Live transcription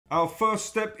Our first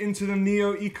step into the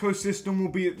Neo ecosystem will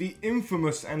be at the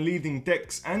infamous and leading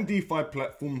DEX and DeFi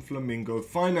platform Flamingo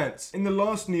Finance. In the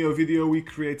last Neo video, we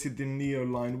created the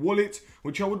NeoLine wallet,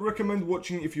 which I would recommend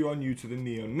watching if you are new to the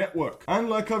Neo network. And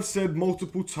like I've said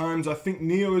multiple times, I think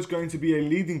Neo is going to be a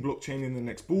leading blockchain in the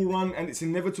next bull run, and it's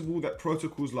inevitable that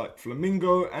protocols like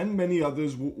Flamingo and many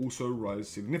others will also rise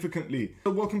significantly.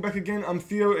 So welcome back again, I'm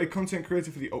Theo, a content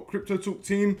creator for the AltCryptoTalk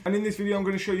team, and in this video I'm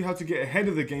going to show you how to get ahead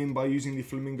of the game by using the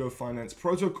Flamingo Finance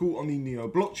protocol on the Neo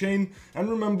blockchain. And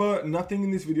remember, nothing in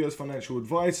this video is financial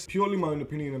advice, purely my own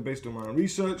opinion and based on my own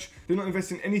research. Do not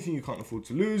invest in anything you can't afford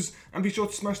to lose, and be sure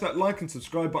to smash that like and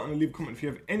subscribe button and leave a comment if you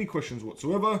have any questions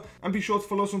whatsoever, and be sure to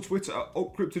follow us on Twitter at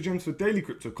AltCryptoGems for daily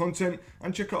crypto content,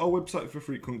 and check out our website for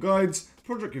frequent guides,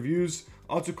 project reviews,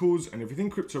 articles and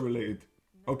everything crypto related.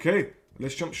 Okay,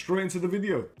 let's jump straight into the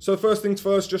video. So first things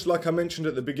first, just like I mentioned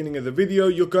at the beginning of the video,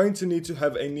 you're going to need to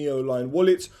have a NeoLine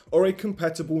wallet or a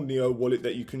compatible Neo wallet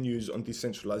that you can use on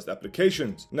decentralized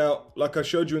applications. Now, like I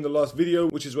showed you in the last video,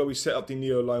 which is where we set up the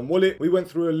NeoLine wallet, we went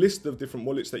through a list of different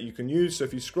wallets that you can use. So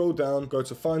if you scroll down, go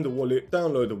to find a wallet,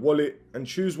 download the wallet and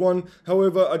choose one.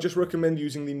 However, I just recommend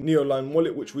using the NeoLine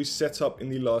wallet, which we set up in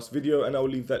the last video, and I'll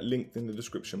leave that linked in the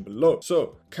description below.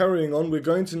 So carrying on, we're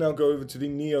going to now go over to the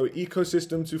Neo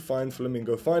ecosystem to find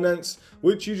Flamingo Finance,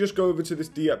 which you just go over to this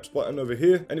dApps button over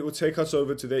here and it will take us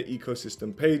over to their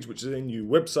ecosystem page, which is a new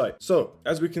website. So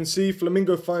as we can see,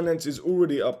 Flamingo Finance is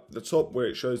already up the top where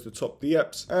it shows the top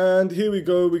dApps, and here we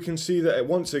go. We can see that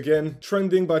once again,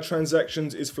 trending by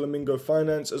transactions is Flamingo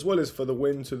Finance, as well as For the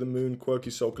Win, To the Moon,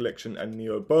 Quirky Soul Collection and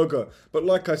Neo Burger. But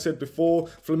like I said before,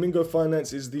 Flamingo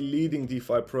Finance is the leading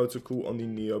DeFi protocol on the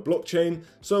Neo blockchain,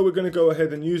 so we're going to go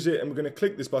ahead and use it, and we're going to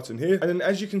click this button here, and then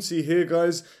as you can see here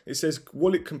guys, it says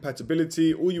wallet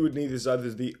compatibility. All you would need is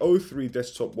either the O3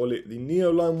 desktop wallet, the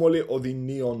NeoLine wallet, or the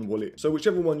Neon wallet. So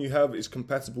whichever one you have is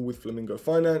compatible with Flamingo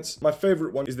Finance. My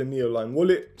favorite one is the NeoLine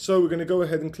wallet. So we're going to go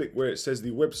ahead and click where it says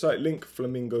the website link,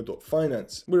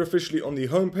 flamingo.finance. We're officially on the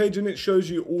home page and it shows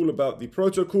you all about the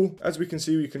protocol. As we can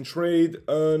see, we can trade,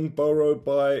 earn, borrow,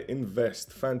 buy,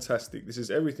 invest. Fantastic. This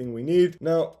is everything we need.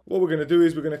 Now, what we're going to do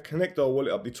is we're going to connect our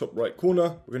wallet up the top right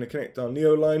corner. We're going to connect our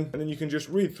NeoLine, and then you can just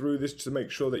read through this to make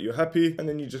sure that you're happy, and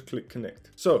then you just click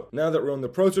connect. So now that we're on the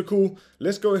protocol,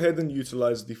 let's go ahead and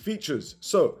utilize the features.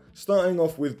 So starting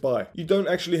off with buy. You don't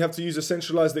actually have to use a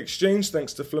centralized exchange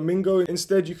thanks to Flamingo.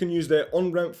 Instead, you can use their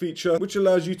on-ramp feature, which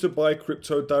allows you to buy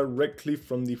crypto directly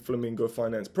from the Flamingo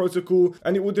Finance protocol,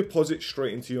 and it will deposit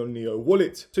straight into your Neo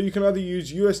wallet. So you can either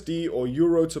use USD or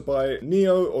Euro to buy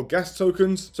Neo or gas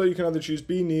tokens. So you can either choose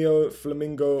B Neo,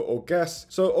 Flamingo or gas.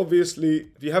 So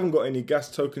obviously, if you haven't got any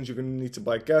gas tokens, you're going to need to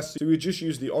buy gas. So you just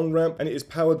use the on-ramp, and it is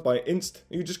powered by Inst.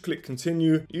 You just click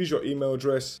continue, use your email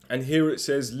address, and here it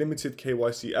says limited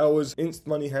KYC hours. Inst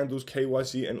Money handles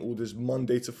KYC and orders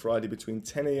Monday to Friday between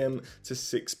 10 AM to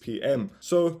 6 PM.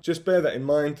 So just bear that in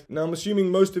mind. Now I'm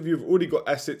assuming most of you have already got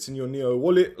assets in your Neo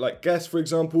wallet, like gas for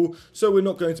example, so we're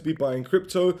not going to be buying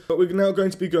crypto, but we're now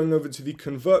going to be going over to the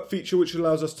convert feature, which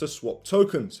allows us to swap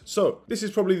tokens. So this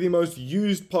is probably the most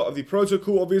used part of the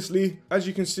protocol, obviously. As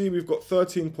you can see, we've got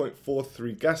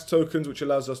 13.43 gas tokens, which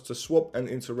allows us to swap and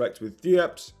interact with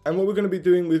dApps. And what we're going to be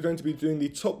doing, we're going to be doing the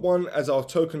top one as our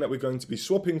token that we're going to be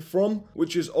swapping from,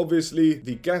 which is obviously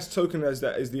the gas token, as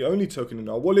that is the only token in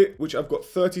our wallet, which I've got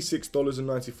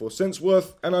 $36.94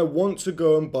 worth. And I want to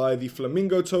go and buy the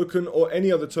Flamingo token, or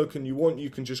any other token you want. You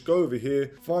can just go over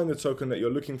here, find the token that you're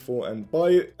looking for and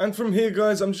buy it. And from here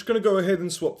guys, I'm just going to go ahead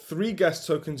and swap 3 gas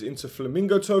tokens into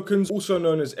Flamingo tokens, also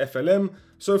known as FLM.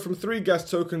 So from 3 gas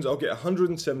tokens, I'll get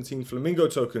 117 Flamingo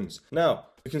tokens. Now,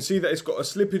 you can see that it's got a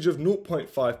slippage of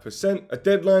 0.5%, a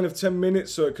deadline of 10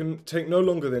 minutes, so it can take no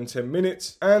longer than 10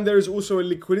 minutes. And there is also a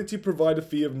liquidity provider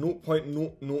fee of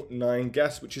 0.009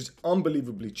 gas, which is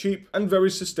unbelievably cheap and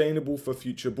very sustainable for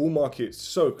future bull markets.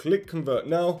 So click convert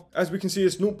now. As we can see,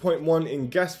 it's 0.1 in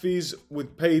gas fees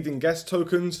with paid in gas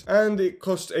tokens, and it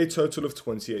costs a total of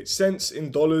 28 cents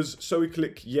in dollars. So we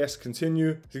click yes,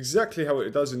 continue. It's exactly how it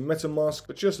does in MetaMask,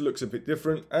 but just looks a bit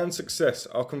different. And success.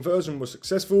 Our conversion was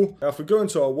successful. Now if we go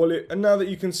into our wallet, and now that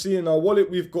you can see in our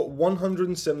wallet, we've got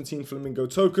 117 Flamingo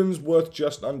tokens worth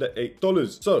just under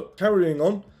 $8. So carrying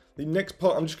on, The next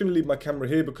part, I'm just going to leave my camera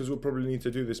here because we'll probably need to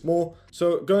do this more.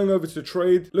 So going over to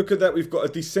trade, look at that. We've got a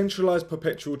decentralized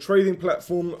perpetual trading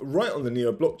platform right on the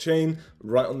Neo blockchain,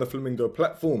 right on the Flamingo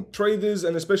platform. Traders,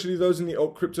 and especially those in the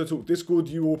AltCryptoTalk Discord,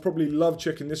 you will probably love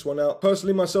checking this one out.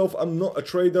 Personally, myself, I'm not a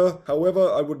trader.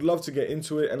 However, I would love to get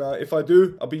into it. And if I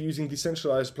do, I'll be using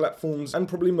decentralized platforms and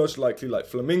probably most likely like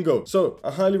Flamingo. So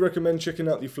I highly recommend checking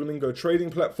out the Flamingo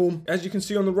trading platform. As you can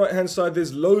see on the right hand side,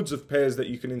 there's loads of pairs that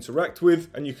you can interact with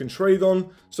and you can trade on.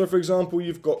 So for example,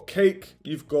 you've got Cake,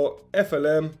 you've got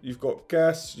FLM, you've got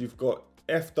Gas, you've got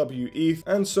FWETH,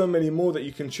 and so many more that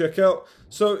you can check out.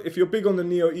 So if you're big on the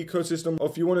Neo ecosystem, or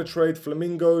if you want to trade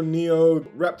Flamingo, Neo,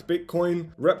 wrapped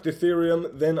Bitcoin, wrapped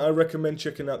Ethereum, then I recommend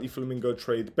checking out the Flamingo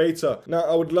Trade Beta. Now,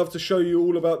 I would love to show you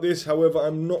all about this. However,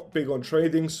 I'm not big on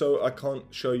trading, so I can't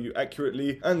show you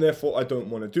accurately, and therefore I don't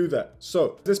want to do that.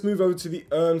 So let's move over to the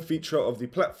Earn feature of the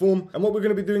platform. And what we're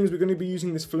going to be doing is we're going to be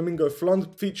using this Flamingo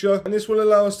Fund feature, and this will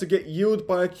allow us to get yield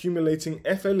by accumulating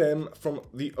FLM from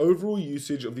the overall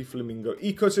usage of the Flamingo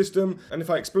ecosystem. And if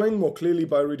I explain more clearly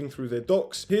by reading through their docs,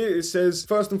 here it says,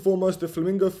 first and foremost, the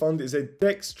Flamingo Fund is a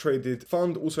DEX traded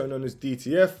fund, also known as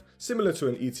DTF. Similar to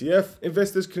an ETF,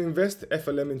 investors can invest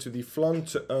FLM into the fund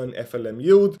to earn FLM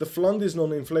yield. The fund is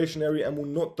non-inflationary and will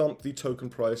not dump the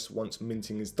token price once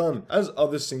minting is done, as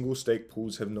other single stake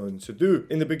pools have known to do.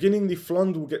 In the beginning, the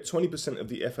fund will get 20% of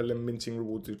the FLM minting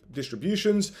reward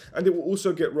distributions, and it will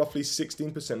also get roughly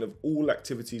 16% of all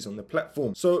activities on the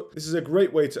platform. So this is a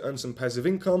great way to earn some passive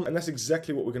income, and that's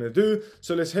exactly what we're going to do.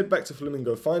 So let's head back to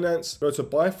Flamingo Finance, go to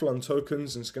buy fund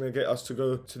tokens, and it's going to get us to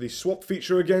go to the swap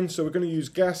feature again. So we're going to use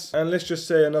gas. And let's just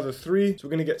say another 3. So we're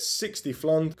going to get 60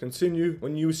 FLUND. Continue.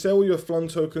 When you sell your FLUND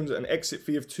tokens, an exit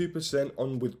fee of 2%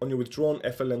 on your withdrawn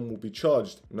FLM will be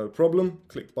charged. No problem.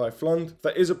 Click buy FLUND. If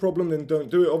that is a problem, then don't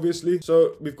do it, obviously.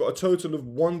 So we've got a total of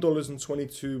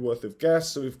 $1.22 worth of gas.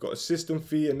 So we've got a system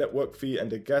fee, a network fee,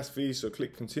 and a gas fee. So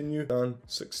click continue. Done.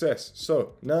 Success.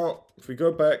 So now, if we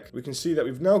go back, we can see that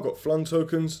we've now got FLUND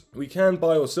tokens. We can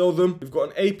buy or sell them. We've got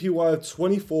an APY of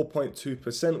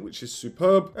 24.2%, which is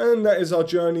superb. And that is our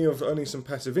journey of earning some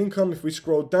passive income. If we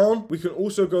scroll down, we can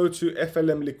also go to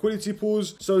FLM liquidity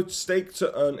pools. So stake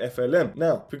to earn FLM.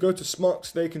 Now, if we go to Smart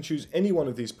Stake and choose any one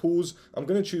of these pools, I'm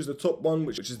going to choose the top one,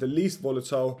 which is the least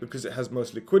volatile because it has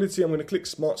most liquidity. I'm going to click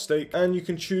Smart Stake, and you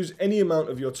can choose any amount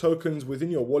of your tokens within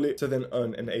your wallet to then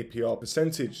earn an APR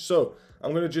percentage. So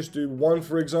I'm going to just do 1,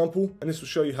 for example, and this will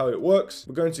show you how it works.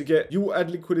 We're going to get, you will add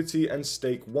liquidity and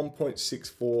stake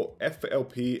 1.64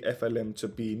 FLP FLM to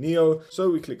be Neo.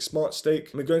 So we click Smart Stake,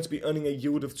 and we're going to be earning a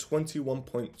yield of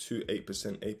 21.28%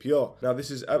 APR. Now, this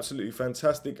is absolutely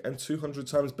fantastic and 200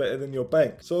 times better than your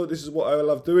bank. So this is what I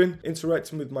love doing,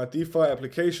 interacting with my DeFi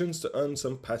applications to earn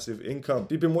some passive income.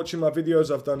 If you've been watching my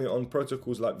videos, I've done it on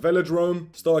protocols like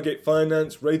Velodrome, Stargate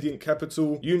Finance, Radiant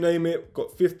Capital, you name it.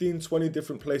 Got 15, 20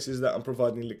 different places that I'm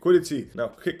providing liquidity. Now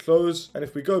click close, and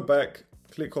if we go back,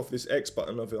 click off this X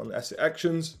button over on asset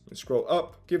actions and scroll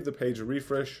up, give the page a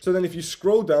refresh. So then if you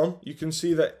scroll down, you can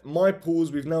see that my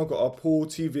pools, we've now got our pool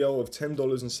TVL of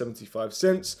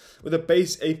 $10.75 with a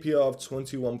base APR of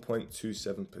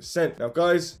 21.27%. Now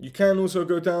guys, you can also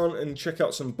go down and check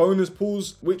out some bonus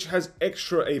pools, which has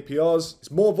extra APRs.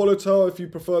 It's more volatile if you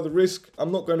prefer the risk.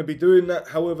 I'm not going to be doing that.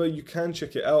 However, you can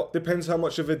check it out. Depends how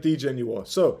much of a degen you are.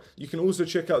 So you can also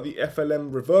check out the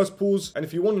FLM reverse pools. And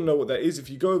if you want to know what that is, if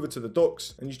you go over to the docs,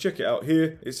 and you check it out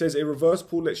here, it says a reverse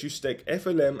pool lets you stake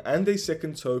FLM and a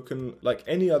second token like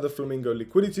any other Flamingo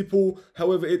liquidity pool.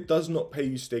 However, it does not pay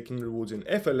you staking rewards in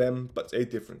FLM, but a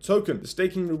different token. The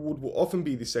staking reward will often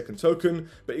be the second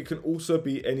token, but it can also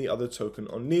be any other token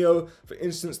on Neo. For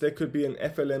instance, there could be an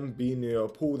FLMB Neo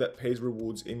pool that pays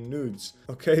rewards in nudes.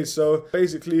 Okay, so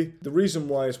basically the reason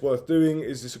why it's worth doing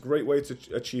is it's a great way to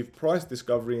achieve price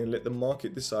discovery and let the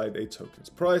market decide a token's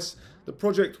price. The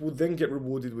project will then get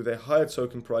rewarded with a higher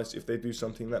token price if they do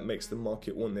something that makes the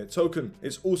market want their token.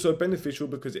 It's also beneficial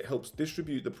because it helps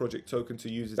distribute the project token to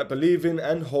users that believe in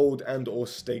and hold and or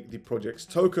stake the project's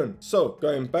token. So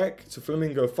going back to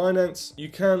Flamingo Finance, you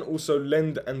can also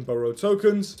lend and borrow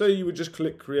tokens. So you would just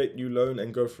click create new loan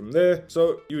and go from there.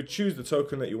 So you would choose the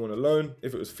token that you want to loan.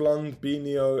 If it was FLUND,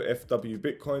 BNEO, FW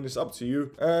Bitcoin, it's up to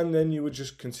you. And then you would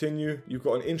just continue. You've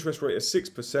got an interest rate of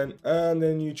 6%, and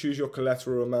then you choose your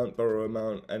collateral amount, borrow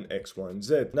amount, and X, Y, and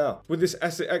Z. Now, with this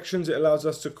asset actions, it allows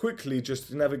us to quickly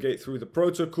just navigate through the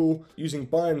protocol using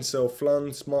buy and sell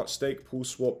FLUND, smart stake, pool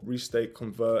swap, restake,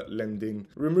 convert, lending,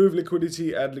 remove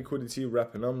liquidity, add liquidity,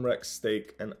 wrap and unwrap,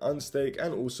 stake and unstake,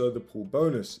 and also the pool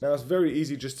bonus. Now, it's very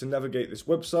easy just to navigate this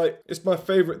website. It's my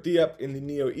favorite D app in the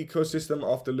Neo ecosystem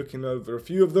after looking over a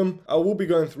few of them. I will be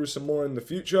going through some more in the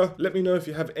future. Let me know if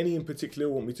you have any in particular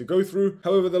you want me to go through.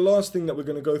 However, the last thing that we're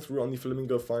going to go through on the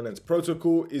Flamingo Finance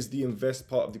protocol is the invest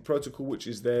part of the protocol, which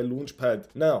is their launch launchpad.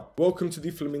 Now, welcome to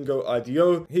the Flamingo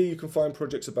IDO. Here you can find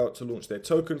projects about to launch their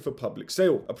token for public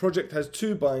sale. A project has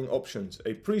two buying options,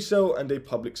 a pre-sale and a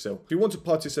public sale. If you want to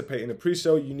participate in a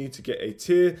pre-sale, you need to get a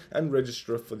tier and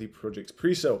register for the project's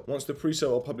pre-sale. Once the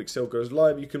pre-sale or public sale goes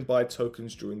live, you can buy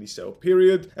tokens during the sale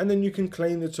period, and then you can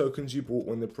claim the tokens you bought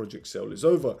when the project sale is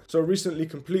over. So recently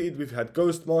completed, we've had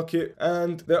Ghost Market,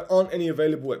 and there aren't any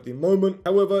available at the moment.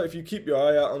 However, if you keep your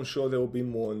eye out, I'm sure there will be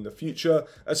more in the future,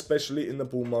 especially in the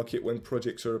bull market when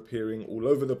projects are appearing all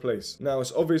over the place. Now,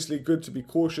 it's obviously good to be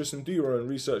cautious and do your own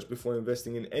research before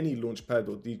investing in any launchpad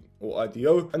or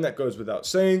IDO, and that goes without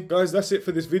saying. Guys, that's it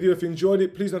for this video. If you enjoyed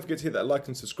it, please don't forget to hit that like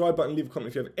and subscribe button, leave a comment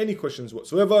if you have any questions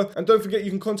whatsoever, and don't forget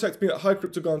you can contact me at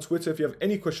HiCryptoGuy on Twitter if you have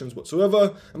any questions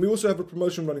whatsoever. And we also have a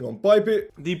promotion running on Bybit,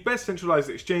 the best centralized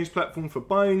exchange platform for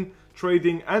buying,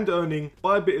 trading and earning.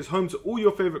 Bybit is home to all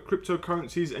your favorite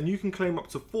cryptocurrencies, and you can claim up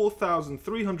to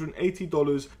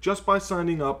 $4,380 just by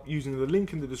signing up using the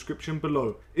link in the description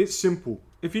below. It's simple.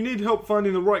 If you need help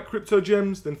finding the right crypto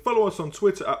gems, then follow us on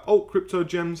Twitter at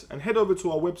AltCryptoGems and head over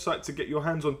to our website to get your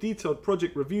hands on detailed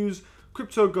project reviews,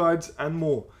 crypto guides and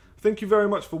more. Thank you very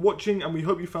much for watching, and we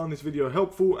hope you found this video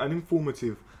helpful and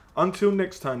informative. Until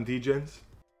next time, DGens.